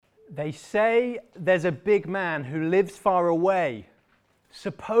They say there's a big man who lives far away,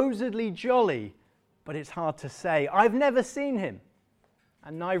 supposedly jolly, but it's hard to say. I've never seen him,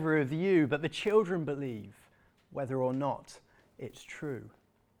 and neither of you, but the children believe, whether or not it's true.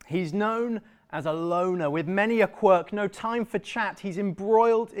 He's known as a loner with many a quirk, no time for chat. He's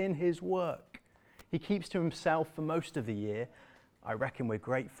embroiled in his work. He keeps to himself for most of the year. I reckon we're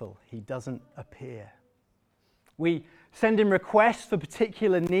grateful he doesn't appear. We send him requests for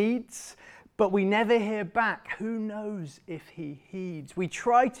particular needs, but we never hear back. Who knows if he heeds? We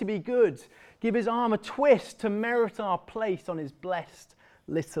try to be good, give his arm a twist to merit our place on his blessed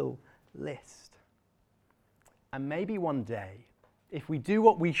little list. And maybe one day, if we do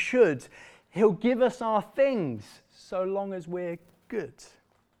what we should, he'll give us our things so long as we're good.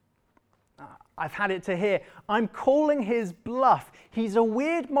 I've had it to hear. I'm calling his bluff. He's a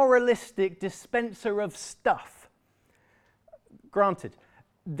weird moralistic dispenser of stuff. Granted,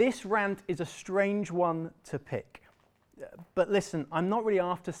 this rant is a strange one to pick. But listen, I'm not really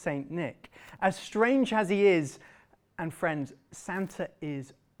after Saint Nick. As strange as he is, and friends, Santa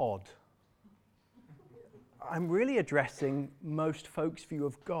is odd. I'm really addressing most folks' view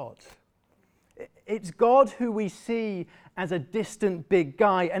of God. It's God who we see as a distant big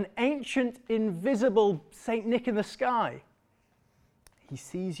guy, an ancient, invisible Saint Nick in the sky. He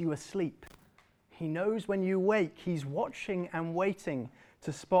sees you asleep. He knows when you wake. He's watching and waiting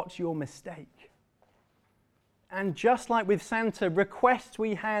to spot your mistake. And just like with Santa, requests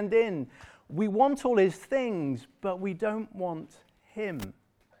we hand in. We want all his things, but we don't want him.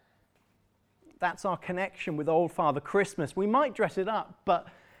 That's our connection with Old Father Christmas. We might dress it up, but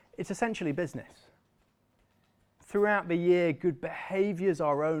it's essentially business. Throughout the year, good behaviour's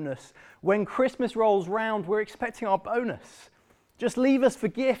our onus. When Christmas rolls round, we're expecting our bonus. Just leave us for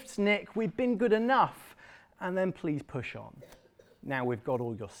gifts, Nick. We've been good enough. And then please push on. Now we've got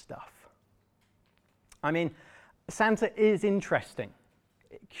all your stuff. I mean, Santa is interesting,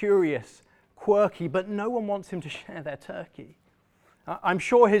 curious, quirky, but no one wants him to share their turkey. I'm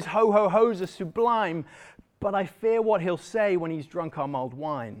sure his ho-ho-hos are sublime, but I fear what he'll say when he's drunk our mulled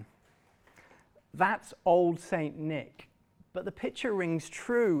wine. That's old Saint Nick, but the picture rings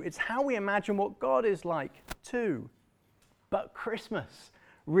true. It's how we imagine what God is like, too. But Christmas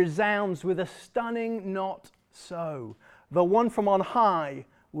resounds with a stunning not so. The one from on high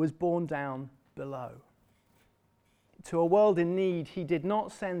was born down below. To a world in need, he did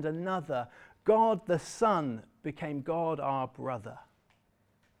not send another. God the Son became God our brother.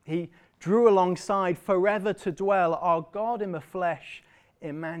 He drew alongside forever to dwell, our God in the flesh,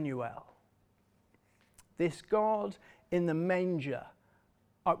 Emmanuel. This God in the manger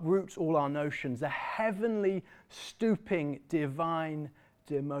uproots all our notions, a heavenly, stooping, divine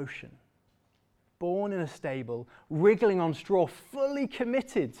demotion. Born in a stable, wriggling on straw, fully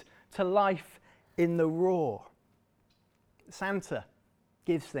committed to life in the raw. Santa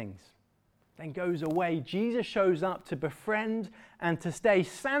gives things, then goes away. Jesus shows up to befriend and to stay.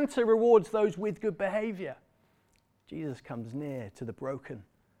 Santa rewards those with good behavior. Jesus comes near to the broken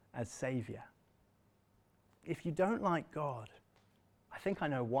as Savior. If you don't like God, I think I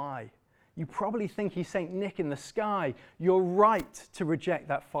know why. You probably think he's Saint Nick in the sky. You're right to reject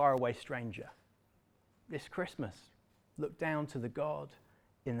that faraway stranger. This Christmas, look down to the God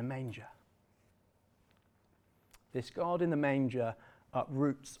in the manger. This God in the manger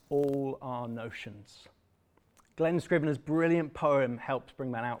uproots all our notions. Glenn Scrivener's brilliant poem helps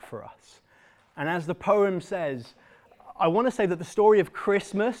bring that out for us. And as the poem says, I want to say that the story of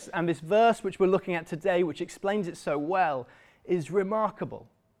Christmas and this verse which we're looking at today, which explains it so well, is remarkable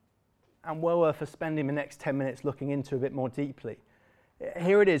and well worth us spending the next 10 minutes looking into a bit more deeply.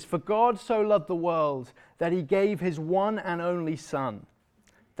 Here it is. For God so loved the world that he gave his one and only Son,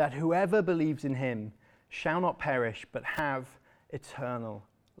 that whoever believes in him shall not perish but have eternal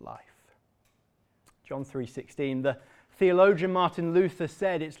life. John 3:16. The theologian Martin Luther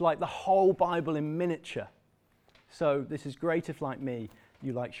said it's like the whole Bible in miniature. So this is great if, like me,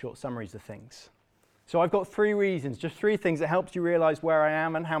 you like short summaries of things. So I've got 3 reasons, just 3 things that helps you realize where I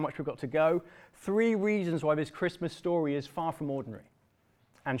am and how much we've got to go. 3 reasons why this Christmas story is far from ordinary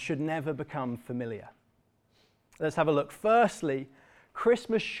and should never become familiar. Let's have a look. Firstly,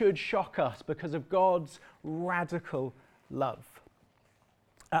 Christmas should shock us because of God's radical love.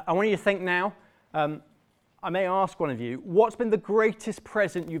 I want you to think now, I may ask one of you, what's been the greatest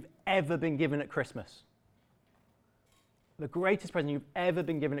present you've ever been given at Christmas? The greatest present you've ever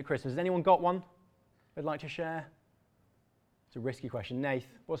been given at Christmas. Has anyone got one they'd like to share? It's a risky question. Nath,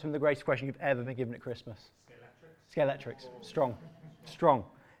 what's been the greatest question you've ever been given at Christmas? Scalextrics. Strong.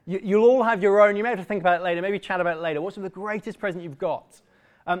 You'll all have your own. You may have to think about it later, maybe chat about it later. What's been the greatest present you've got?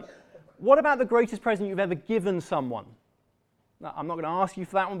 What about the greatest present you've ever given someone? Now, I'm not going to ask you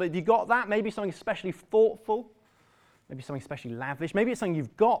for that one, but if you got that, maybe something especially thoughtful, maybe something especially lavish, maybe it's something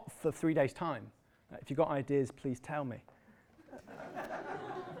you've got for 3 days' time. If you've got ideas, please tell me.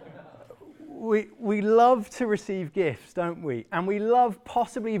 We love to receive gifts, don't we? And we love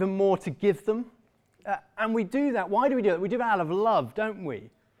possibly even more to give them. And we do that. Why do we do that? We do that out of love, don't we?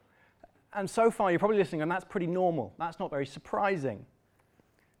 And so far, you're probably listening, and that's pretty normal. That's not very surprising.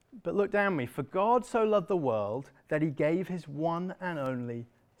 But look down me. For God so loved the world that he gave his one and only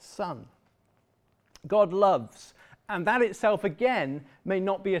Son. God loves. And that itself, again, may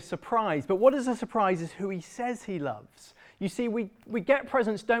not be a surprise. But what is a surprise is who he says he loves. You see, we get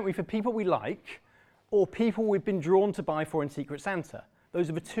presents, don't we, for people we like or people we've been drawn to buy for in Secret Santa. Those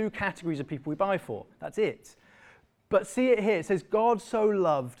are the two categories of people we buy for. That's it. But see it here. It says, God so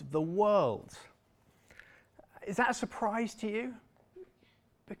loved the world. Is that a surprise to you?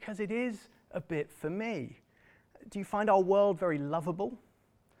 Because it is a bit for me. Do you find our world very lovable?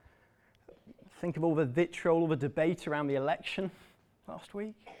 Think of all the vitriol, all the debate around the election last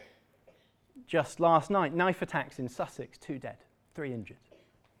week. Just last night, knife attacks in Sussex, 2 dead, 3 injured.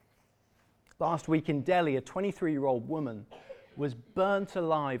 Last week in Delhi, a 23-year-old woman was burnt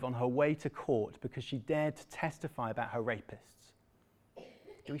alive on her way to court because she dared to testify about her rapists.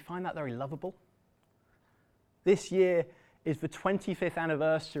 Do we find that very lovable? This year is the 25th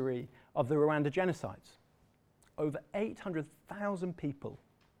anniversary of the Rwanda genocides. Over 800,000 people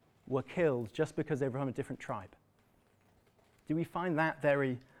were killed just because they were from a different tribe. Do we find that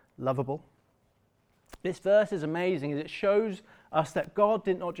very lovable? This verse is amazing as it shows us that God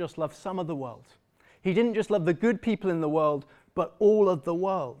did not just love some of the world. He didn't just love the good people in the world, but all of the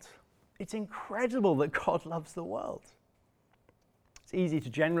world. It's incredible that God loves the world. It's easy to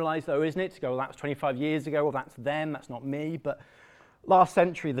generalize, though, isn't it? To go, well, that was 25 years ago, well, that's them, that's not me. But last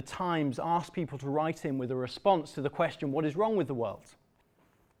century, the Times asked people to write in with a response to the question, what is wrong with the world?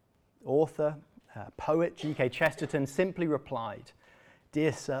 Author, poet G.K. Chesterton simply replied,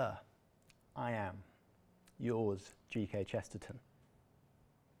 "Dear Sir, I am yours, G.K. Chesterton."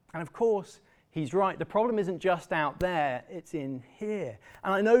 And of course, he's right. The problem isn't just out there, it's in here.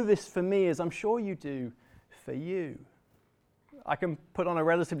 And I know this for me, as I'm sure you do for you. I can put on a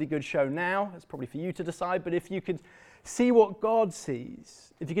relatively good show now. It's probably for you to decide. But if you could see what God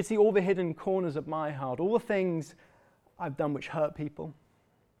sees, if you could see all the hidden corners of my heart, all the things I've done which hurt people,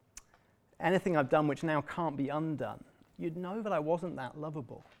 anything I've done which now can't be undone, you'd know that I wasn't that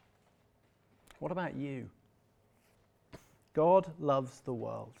lovable. What about you? God loves the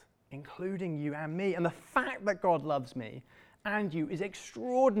world, including you and me. And the fact that God loves me and you is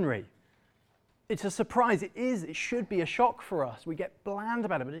extraordinary. It's a surprise. It is. It should be a shock for us. We get bland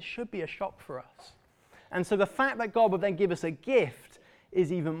about it, but it should be a shock for us. And so the fact that God would then give us a gift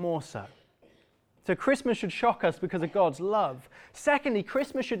is even more so. So Christmas should shock us because of God's love. Secondly,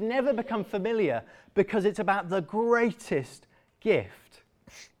 Christmas should never become familiar because it's about the greatest gift.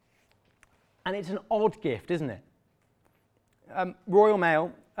 And it's an odd gift, isn't it? Royal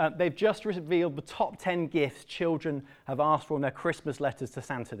Mail, they've just revealed the top 10 gifts children have asked for in their Christmas letters to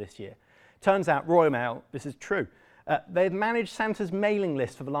Santa this year. Turns out, Royal Mail, this is true, they've managed Santa's mailing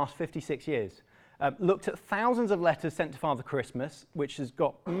list for the last 56 years. Looked at thousands of letters sent to Father Christmas, which has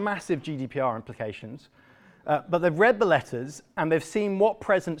got massive GDPR implications. But they've read the letters and they've seen what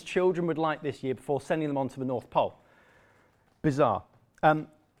presents children would like this year before sending them on to the North Pole. Bizarre.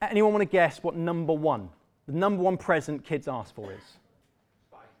 Anyone want to guess what the number one present kids ask for is?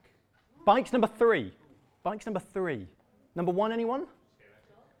 Bike. Bike's number 3. Bike's number 3. Number 1, anyone?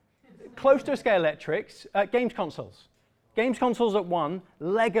 Close to Scalextrics. Games consoles. Games consoles at 1,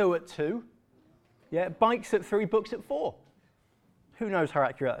 Lego at 2. Yeah, bikes at 3, books at 4. Who knows how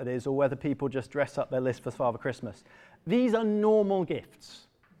accurate that is or whether people just dress up their list for Father Christmas. These are normal gifts.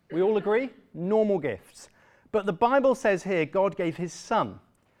 We all agree? Normal gifts. But the Bible says here God gave his Son.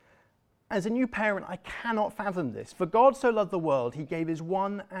 As a new parent, I cannot fathom this. For God so loved the world, he gave his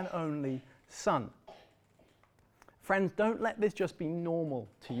one and only Son. Friends, don't let this just be normal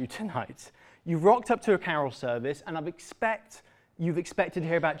to you tonight. You've rocked up to a carol service, and you've expected to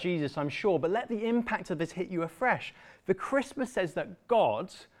hear about Jesus, I'm sure, but let the impact of this hit you afresh. The Christmas says that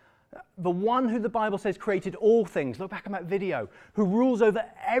God, the one who the Bible says created all things, look back on that video, who rules over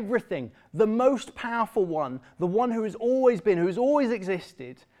everything, the most powerful one, the one who has always been, who has always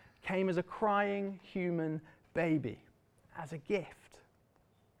existed, came as a crying human baby, as a gift.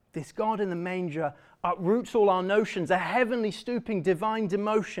 This God in the manger uproots all our notions, a heavenly stooping divine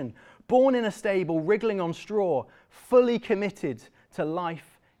demotion, born in a stable, wriggling on straw, fully committed to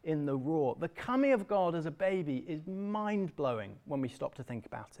life in the raw. The coming of God as a baby is mind-blowing when we stop to think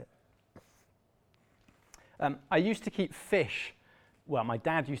about it. I used to keep fish. Well, my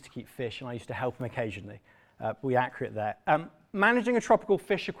dad used to keep fish, and I used to help him occasionally. Be accurate there. Managing a tropical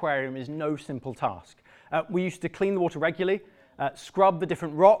fish aquarium is no simple task. We used to clean the water regularly, scrub the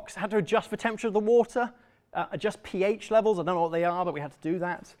different rocks, had to adjust the temperature of the water, adjust pH levels. I don't know what they are, but we had to do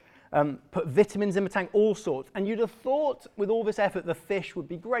that. Put vitamins in the tank, all sorts. And you'd have thought with all this effort the fish would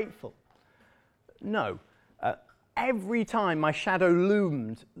be grateful. No. Every time my shadow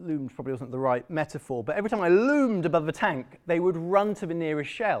loomed probably wasn't the right metaphor, but every time I loomed above the tank, they would run to the nearest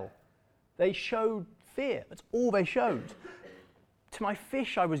shell. They showed fear. That's all they showed. To my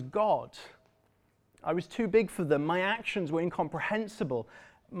fish, I was God. I was too big for them. My actions were incomprehensible.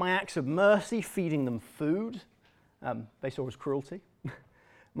 My acts of mercy, feeding them food, they saw as cruelty.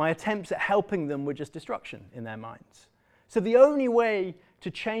 My attempts at helping them were just destruction in their minds. So the only way to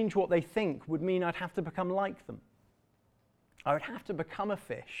change what they think would mean I'd have to become like them. I would have to become a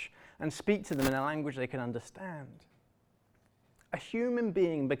fish and speak to them in a language they can understand. A human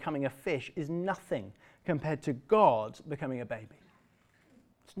being becoming a fish is nothing compared to God becoming a baby.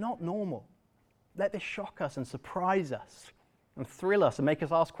 It's not normal. Let this shock us and surprise us and thrill us and make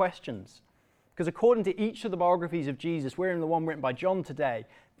us ask questions. Because according to each of the biographies of Jesus, we're in the one written by John today,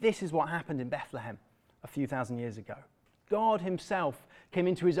 this is what happened in Bethlehem a few thousand years ago. God himself came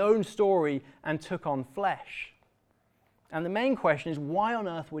into his own story and took on flesh. And the main question is, why on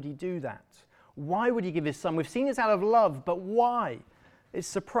earth would he do that? Why would he give his son? We've seen it's out of love, but why? It's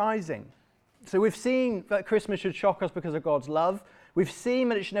surprising. So we've seen that Christmas should shock us because of God's love. We've seen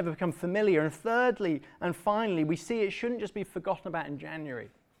that it should never become familiar. And thirdly, and finally, we see it shouldn't just be forgotten about in January.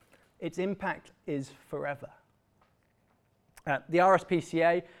 Its impact is forever. The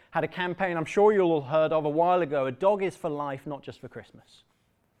RSPCA had a campaign I'm sure you all heard of a while ago, A Dog is for Life, Not Just for Christmas.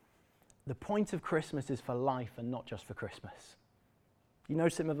 The point of Christmas is for life and not just for Christmas. You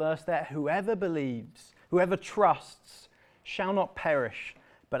notice in the verse there, whoever believes, whoever trusts, shall not perish,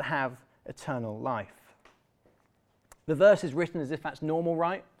 but have eternal life. The verse is written as if that's normal,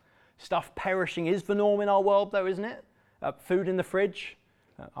 right? Stuff perishing is the norm in our world, though, isn't it? Food in the fridge.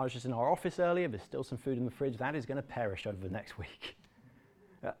 I was just in our office earlier. There's still some food in the fridge. That is going to perish over the next week.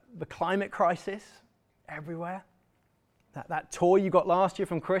 The climate crisis everywhere. That toy you got last year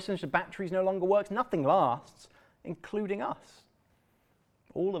from Christmas, the batteries no longer works. Nothing lasts, including us.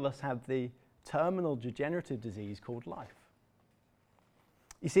 All of us have the terminal degenerative disease called life.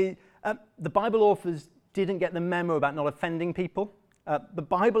 You see, the Bible authors didn't get the memo about not offending people. The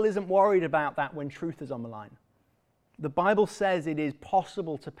Bible isn't worried about that when truth is on the line. The Bible says it is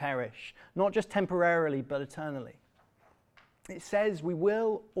possible to perish, not just temporarily, but eternally. It says we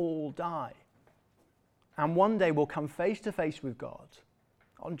will all die. And one day we'll come face to face with God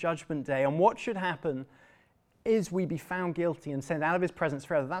on Judgment Day. And what should happen is we be found guilty and sent out of his presence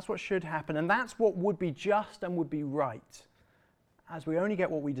forever. That's what should happen. And that's what would be just and would be right, as we only get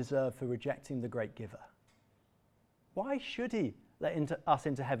what we deserve for rejecting the great giver. Why should he let us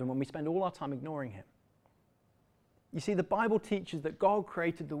into heaven when we spend all our time ignoring him? You see, the Bible teaches that God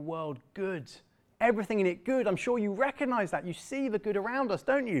created the world good. Everything in it good. I'm sure you recognize that. You see the good around us,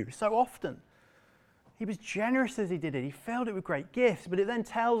 don't you? So often. He was generous as he did it. He filled it with great gifts. But it then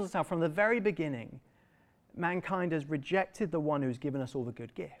tells us how from the very beginning, mankind has rejected the one who's given us all the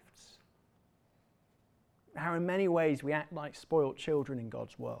good gifts. How in many ways we act like spoilt children in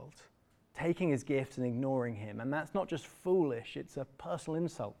God's world, taking his gifts and ignoring him. And that's not just foolish, it's a personal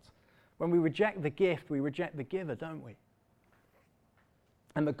insult. When we reject the gift, we reject the giver, don't we?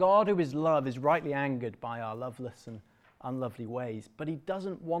 And the God who is love is rightly angered by our loveless and unlovely ways, but he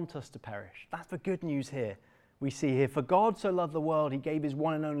doesn't want us to perish. That's the good news here. We see here, for God so loved the world, he gave his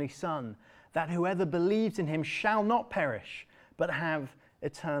one and only Son, that whoever believes in him shall not perish, but have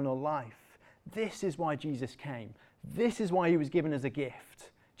eternal life. This is why Jesus came. This is why he was given as a gift.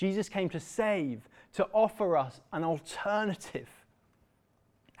 Jesus came to save, to offer us an alternative.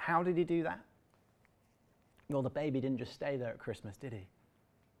 How did he do that? Well, the baby didn't just stay there at Christmas, did he?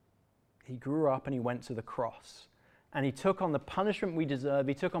 He grew up and he went to the cross. And he took on the punishment we deserve.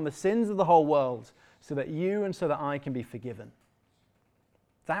 He took on the sins of the whole world so that you and so that I can be forgiven.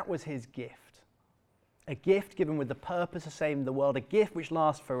 That was his gift. A gift given with the purpose of saving the world. A gift which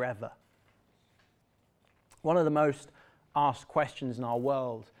lasts forever. One of the most asked questions in our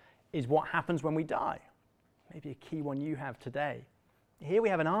world is what happens when we die? Maybe a key one you have today. Here we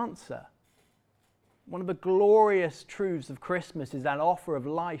have an answer. One of the glorious truths of Christmas is that offer of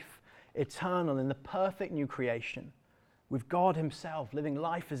life eternal in the perfect new creation, with God himself living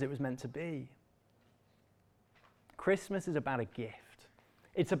life as it was meant to be. Christmas is about a gift.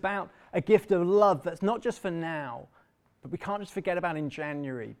 It's about a gift of love that's not just for now, but we can't just forget about in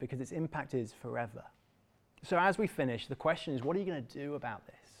January because its impact is forever. So as we finish, the question is, what are you going to do about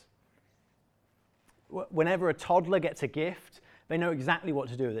this? Whenever a toddler gets a gift, they know exactly what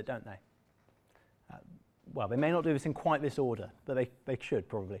to do with it, don't they? Well, they may not do this in quite this order, but they should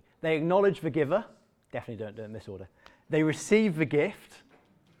probably. They acknowledge the giver. Definitely don't do it in this order. They receive the gift.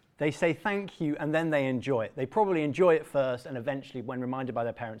 They say thank you, and then they enjoy it. They probably enjoy it first, and eventually, when reminded by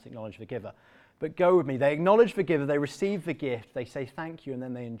their parents, acknowledge the giver. But go with me. They acknowledge the giver, they receive the gift, they say thank you, and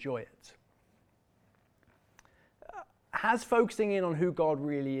then they enjoy it. Has focusing in on who God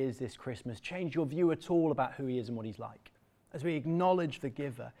really is this Christmas changed your view at all about who he is and what he's like? As we acknowledge the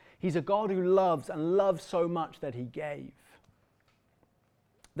giver, he's a God who loves and loves so much that he gave.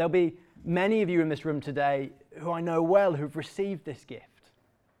 There'll be many of you in this room today who I know well who've received this gift.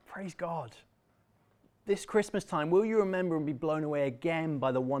 Praise God. This Christmas time, will you remember and be blown away again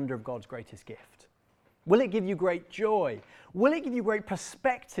by the wonder of God's greatest gift? Will it give you great joy? Will it give you great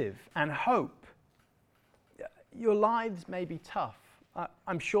perspective and hope? Your lives may be tough.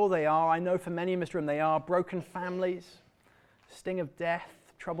 I'm sure they are. I know for many in this room they are. Broken families, sting of death,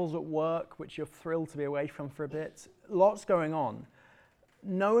 troubles at work, which you're thrilled to be away from for a bit. Lots going on.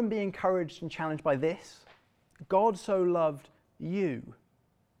 Know and be encouraged and challenged by this. God so loved you.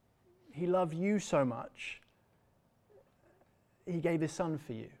 He loved you so much. He gave his son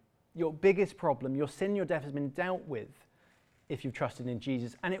for you. Your biggest problem, your sin, your death has been dealt with if you've trusted in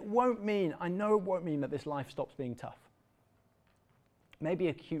Jesus. And it won't mean, I know it won't mean that this life stops being tough. Maybe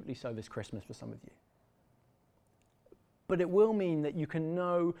acutely so this Christmas for some of you. But it will mean that you can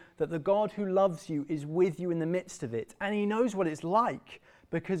know that the God who loves you is with you in the midst of it. And he knows what it's like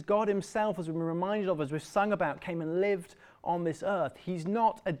because God himself, as we've been reminded of, as we've sung about, came and lived on this earth. He's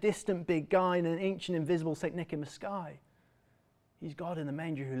not a distant big guy in an ancient invisible St. Nick in the sky. He's God in the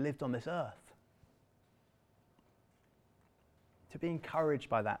manger who lived on this earth. To be encouraged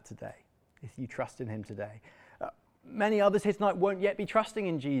by that today, if you trust in him today. Many others here tonight won't yet be trusting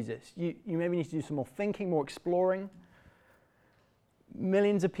in Jesus. You maybe need to do some more thinking, more exploring.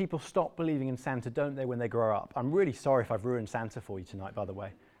 Millions of people stop believing in Santa, don't they, when they grow up? I'm really sorry if I've ruined Santa for you tonight, by the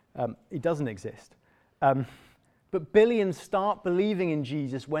way. He doesn't exist. But billions start believing in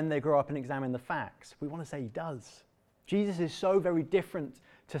Jesus when they grow up and examine the facts. We want to say he does. Jesus is so very different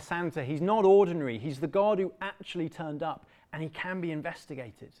to Santa. He's not ordinary. He's the God who actually turned up, and he can be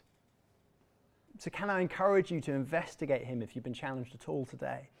investigated. So can I encourage you to investigate him if you've been challenged at all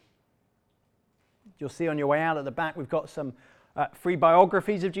today? You'll see on your way out at the back, we've got some free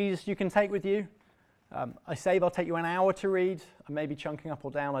biographies of Jesus you can take with you. I say they'll take you an hour to read. I may be chunking up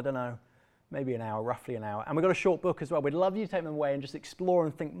or down, I don't know. Maybe an hour, roughly an hour. And we've got a short book as well. We'd love you to take them away and just explore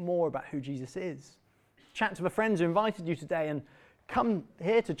and think more about who Jesus is. Chat to the friends who invited you today and come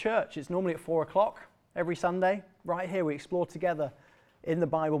here to church. It's normally at 4 o'clock every Sunday. Right here we explore together in the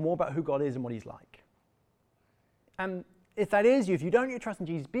Bible more about who God is and what he's like. And if that is you, if you don't yet trust in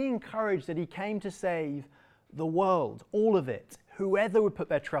Jesus, be encouraged that he came to save the world, all of it, whoever would put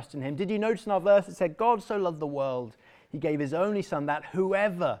their trust in him. Did you notice in our verse it said, God so loved the world, he gave his only son, that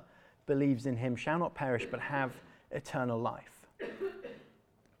whoever believes in him shall not perish but have eternal life.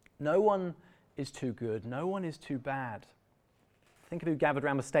 No one is too good. No one is too bad. Think of who gathered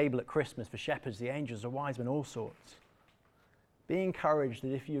around the stable at Christmas, the shepherds, the angels, the wise men, all sorts. Be encouraged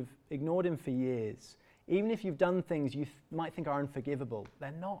that if you've ignored him for years, even if you've done things you might think are unforgivable,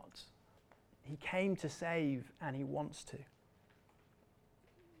 they're not. He came to save and he wants to.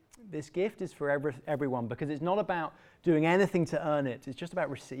 This gift is for everyone because it's not about doing anything to earn it. It's just about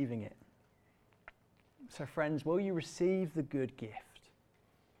receiving it. So friends, will you receive the good gift?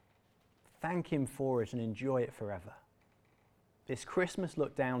 Thank him for it and enjoy it forever. This Christmas,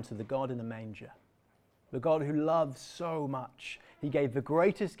 look down to the God in the manger, the God who loves so much. He gave the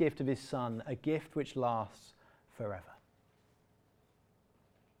greatest gift of his son, a gift which lasts forever.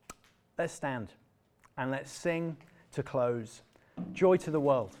 Let's stand and let's sing to close Joy to the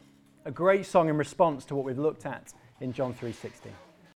World, a great song in response to what we've looked at in John 3:16.